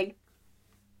had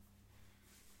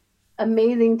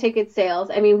amazing ticket sales.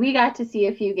 I mean, we got to see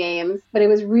a few games, but it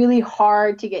was really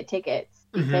hard to get tickets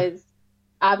because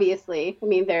obviously, I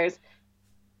mean, there's,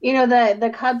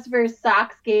 the Cubs versus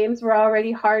Sox games were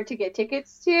already hard to get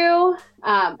tickets to.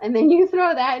 And then you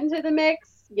throw that into the mix.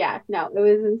 Yeah, no, it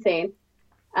was insane.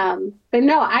 But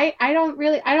no, I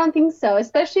don't think so,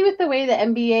 especially with the way the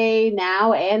NBA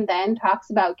now and then talks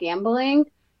about gambling.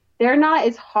 They're not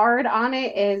as hard on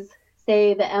it as,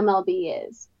 say, the MLB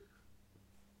is.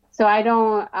 So I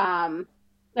don't, and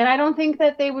I don't think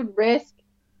that the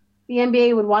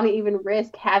NBA would want to even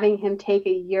risk having him take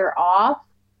a year off,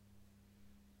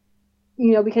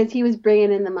 because he was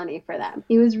bringing in the money for them.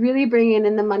 He was really bringing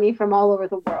in the money from all over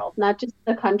the world, not just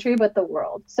the country, but the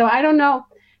world. So I don't know.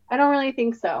 I don't really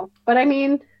think so. But I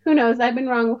mean, who knows? I've been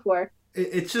wrong before.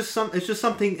 It's just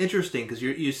something interesting because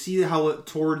you see how it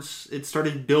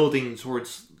started building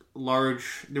towards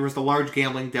there was the large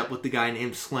gambling debt with the guy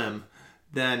named Slim.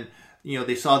 Then,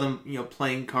 they saw them,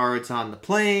 playing cards on the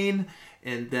plane.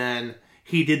 And then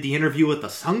he did the interview with the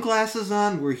sunglasses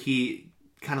on where he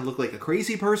kind of looked like a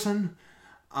crazy person.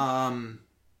 That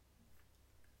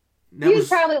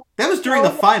was during the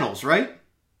finals, right?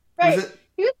 Right.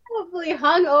 He was probably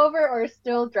hungover or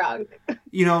still drunk.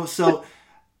 So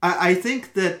I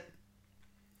think that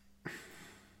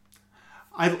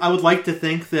I would like to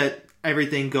think that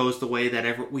everything goes the way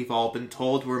that we've all been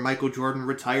told, where Michael Jordan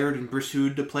retired and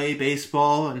pursued to play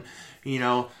baseball and,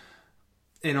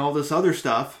 and all this other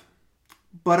stuff.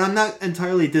 But I'm not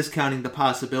entirely discounting the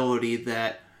possibility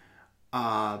that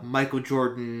Michael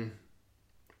Jordan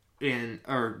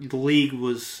or the league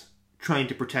was trying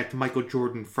to protect Michael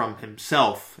Jordan from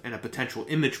himself and a potential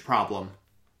image problem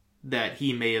that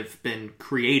he may have been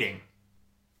creating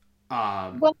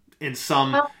in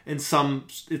some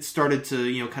it started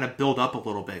to kind of build up a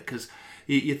little bit, because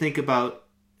you think about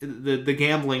the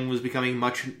gambling was becoming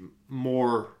much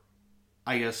more,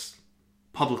 I guess,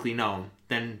 publicly known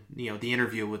than the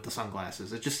interview with the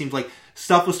sunglasses. It just seems like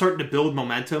stuff was starting to build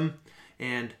momentum,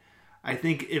 and I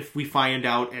think if we find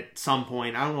out at some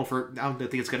point, I don't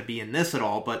think it's going to be in this at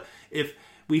all, but if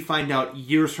we find out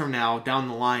years from now down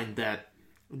the line that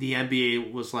the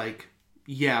NBA was like,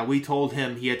 yeah, we told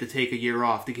him he had to take a year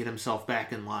off to get himself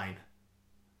back in line,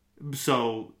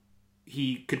 so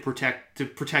he could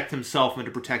protect himself and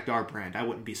to protect our brand, I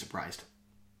wouldn't be surprised.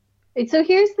 So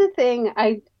here's the thing.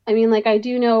 I mean, like, I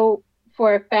do know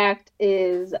for a fact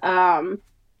is the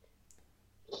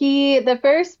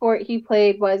first sport he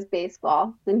played was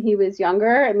baseball when he was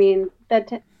younger. I mean, that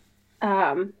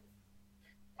kind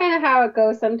of how it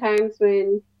goes sometimes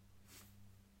when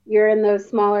you're in those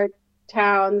smaller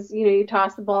towns. You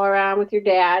toss the ball around with your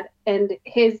dad, and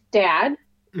his dad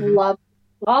loved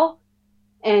baseball,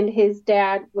 and his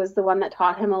dad was the one that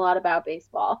taught him a lot about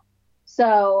baseball.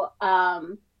 So,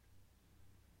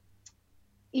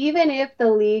 even if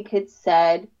the league had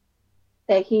said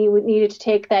that he needed to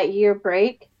take that year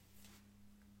break,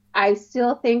 I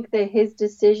still think that his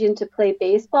decision to play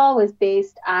baseball was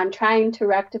based on trying to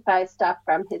rectify stuff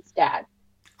from his dad.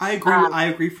 I agree. I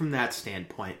agree from that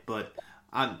standpoint, but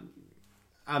the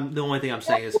only thing I'm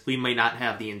saying is we may not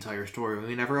have the entire story. We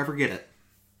may never ever get it.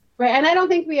 Right, and I don't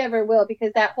think we ever will,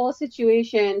 because that whole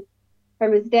situation,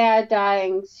 from his dad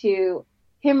dying to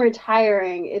him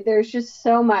retiring, there's just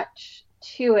so much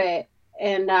to it,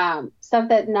 and stuff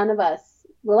that none of us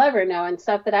will ever know, and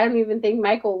stuff that I don't even think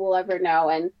Michael will ever know.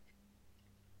 And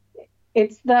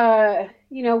it's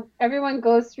everyone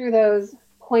goes through those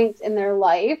points in their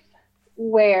life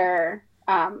where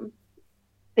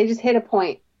they just hit a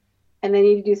point and they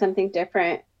need to do something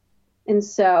different. And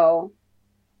so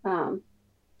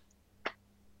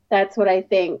that's what I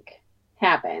think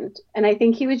happened. And I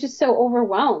think he was just so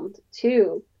overwhelmed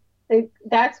too.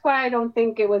 That's why I don't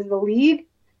think it was the league,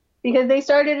 because they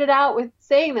started it out with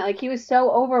saying that, like, he was so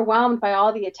overwhelmed by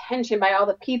all the attention, by all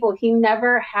the people. He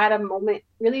never had a moment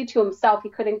really to himself. He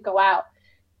couldn't go out.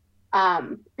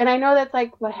 And I know that's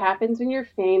like what happens when you're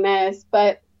famous,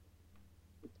 but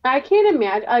I can't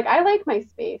imagine, like, I like my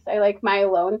space. I like my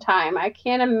alone time. I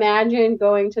can't imagine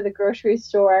going to the grocery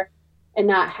store and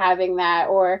not having that,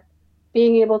 or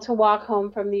being able to walk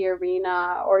home from the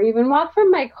arena, or even walk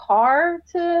from my car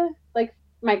to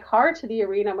the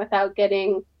arena without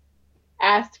getting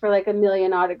asked for like a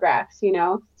million autographs,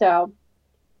 So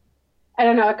I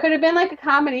don't know. It could have been like a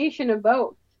combination of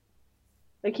both.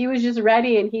 Like, he was just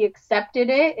ready and he accepted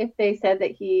it if they said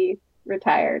that he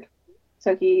retired.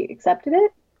 So he accepted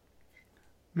it.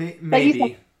 Maybe.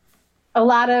 Like, a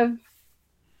lot of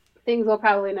things we'll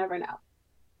probably never know.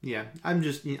 Yeah, I'm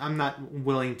not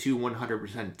willing to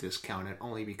 100% discount it,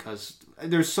 only because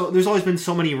there's always been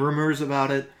so many rumors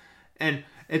about it, and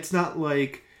it's not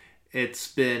like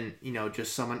it's been,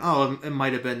 just someone, oh, it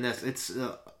might have been this. It's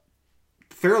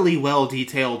fairly well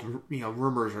detailed,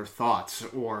 rumors or thoughts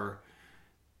or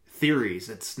theories.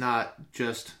 It's not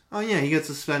just, oh yeah, he gets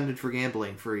suspended for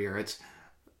gambling for a year.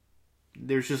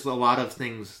 There's just a lot of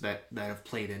things that have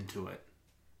played into it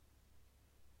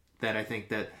that I think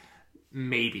that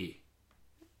maybe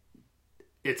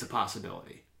it's a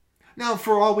possibility. Now,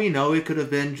 for all we know, it could have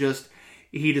been just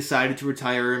he decided to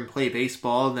retire and play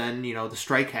baseball, then, the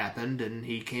strike happened and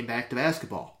he came back to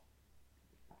basketball.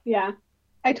 Yeah.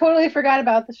 I totally forgot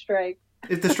about the strike.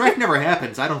 If the strike never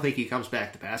happens, I don't think he comes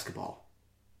back to basketball.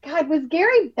 God, was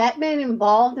Gary Bettman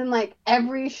involved in like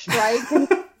every strike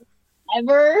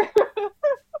ever?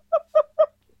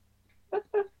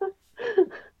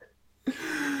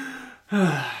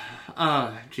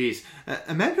 Jeez.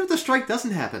 Imagine if the strike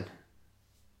doesn't happen.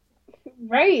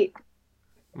 Right.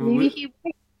 Maybe he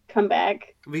would come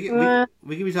back. We could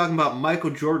be talking about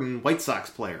Michael Jordan, White Sox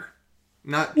player.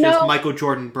 Not just Michael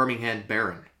Jordan, Birmingham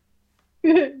Baron.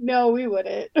 No, we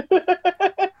wouldn't.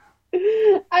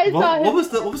 What was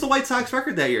the White Sox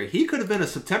record that year? He could have been a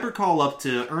September call-up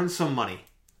to earn some money.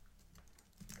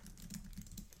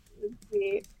 Let's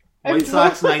see. White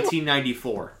Sox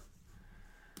 1994.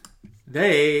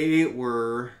 They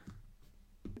were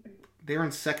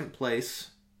in second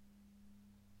place.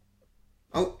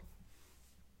 Oh,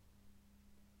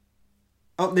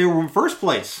 they were in first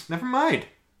place. Never mind.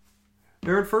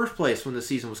 They were in first place when the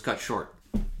season was cut short.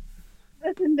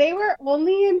 Listen, they were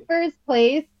only in first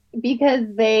place because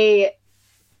they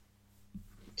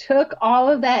took all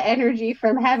of that energy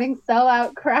from having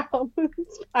sellout crowds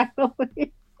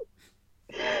finally.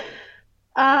 They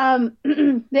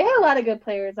had a lot of good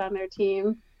players on their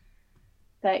team.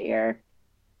 that year.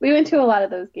 We went to a lot of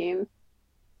those games.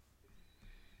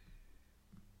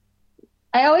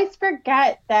 I always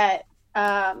forget that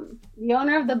the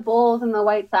owner of the Bulls and the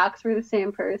White Sox were the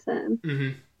same person.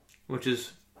 Mm-hmm. Which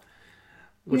is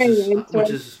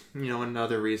Yeah,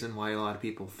 another reason why a lot of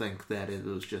people think that it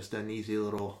was just an easy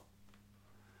little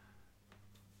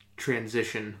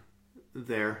transition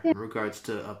there in regards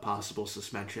to a possible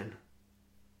suspension.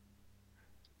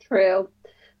 true.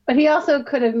 But he also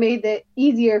could have made it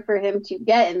easier for him to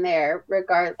get in there,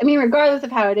 regardless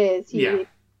of how it is. It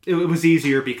was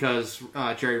easier because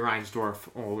Jerry Reinsdorf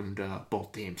owned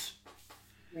both teams.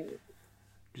 Right.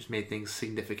 Just made things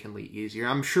significantly easier.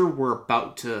 I'm sure we're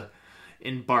about to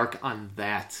embark on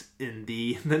that in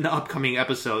the upcoming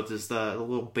episodes, is the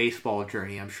little baseball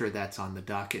journey. I'm sure that's on the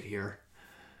docket here.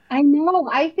 I know.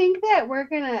 I think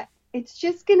that it's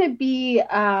just gonna be,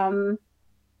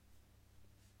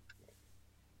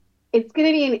 it's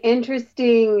gonna be an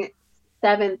interesting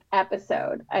seventh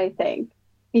episode, I think,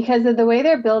 because of the way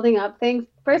they're building up things.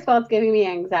 First of all, it's giving me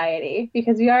anxiety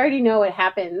because we already know what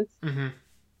happens. Mm-hmm.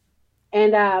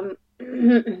 And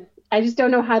I just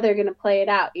don't know how they're going to play it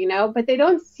out, But they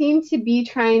don't seem to be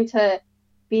trying to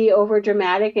be over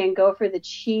dramatic and go for the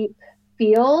cheap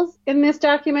feels in this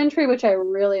documentary, which I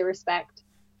really respect.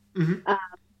 Mm-hmm.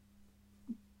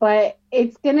 But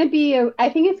it's going to be, I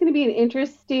think it's going to be an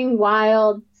interesting,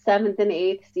 wild 7th and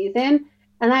 8th season.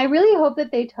 And I really hope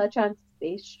that they touch on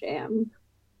Space Jam.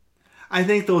 I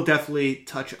think they'll definitely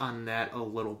touch on that a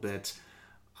little bit.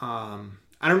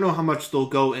 I don't know how much they'll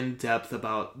go in depth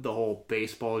about the whole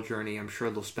baseball journey. I'm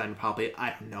sure they'll spend probably,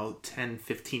 10,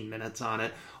 15 minutes on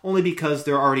it. Only because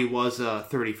there already was a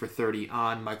 30 for 30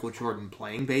 on Michael Jordan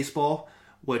playing baseball,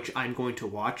 which I'm going to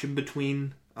watch in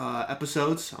between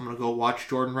episodes. I'm going to go watch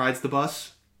Jordan Rides the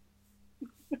Bus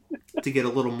to get a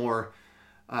little more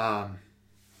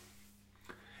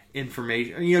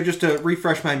information. Just to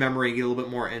refresh my memory and get a little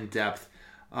bit more in depth.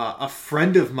 A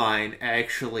friend of mine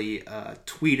actually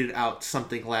tweeted out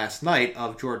something last night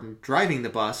of Jordan driving the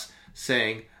bus,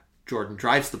 saying Jordan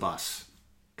drives the bus.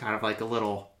 Kind of like a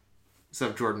little, instead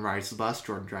of Jordan rides the bus,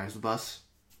 Jordan drives the bus.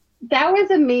 That was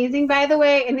amazing, by the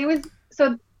way. And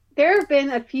there have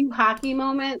been a few hockey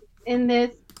moments in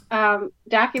this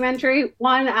documentary.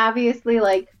 One, obviously,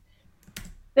 like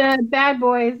the Bad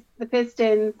Boys, the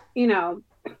Pistons,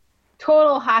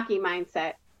 total hockey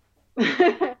mindset.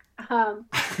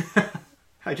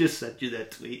 I just sent you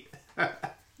that tweet.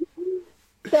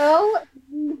 So,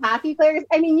 hockey players,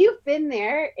 you've been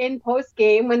there in post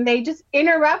game when they just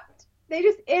interrupt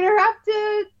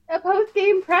a post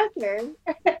game presser.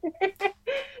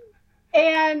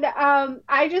 And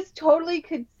I just totally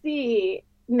could see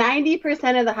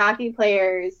 90% of the hockey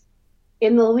players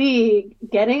in the league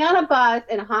getting on a bus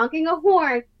and honking a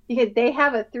horn because they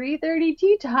have a 3:30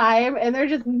 tea time and they're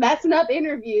just messing up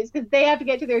interviews because they have to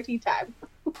get to their tea time.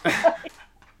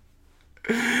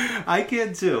 I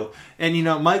can too. And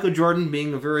Michael Jordan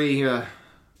being a very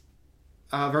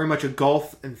much a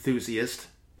golf enthusiast,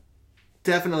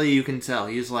 definitely you can tell.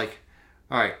 He's like,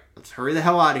 all right, let's hurry the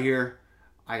hell out of here.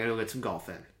 I gotta go get some golf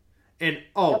in. And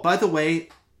by the way,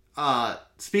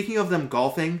 speaking of them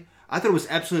golfing, I thought it was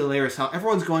absolutely hilarious how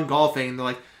everyone's going golfing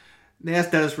and they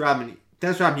asked Dennis Rodman,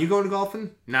 you going to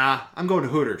golfing? Nah, I'm going to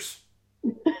Hooters.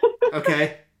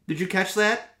 Okay. Did you catch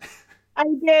that? I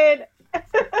did.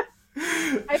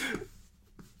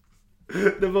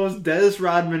 The most Dennis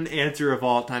Rodman answer of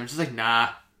all time. She's like, nah,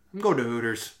 I'm going to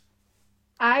Hooters.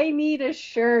 I need a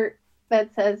shirt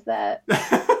that says that.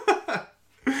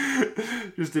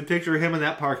 Just a picture of him in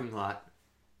that parking lot.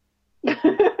 There's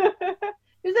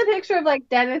a picture of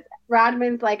Dennis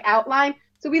Rodman's outline.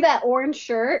 So be that orange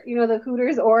shirt, the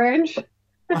Hooters orange.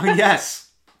 Oh,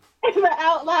 yes. And the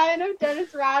outline of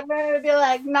Dennis Rodman would be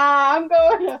like, nah, I'm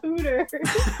going to Hooters.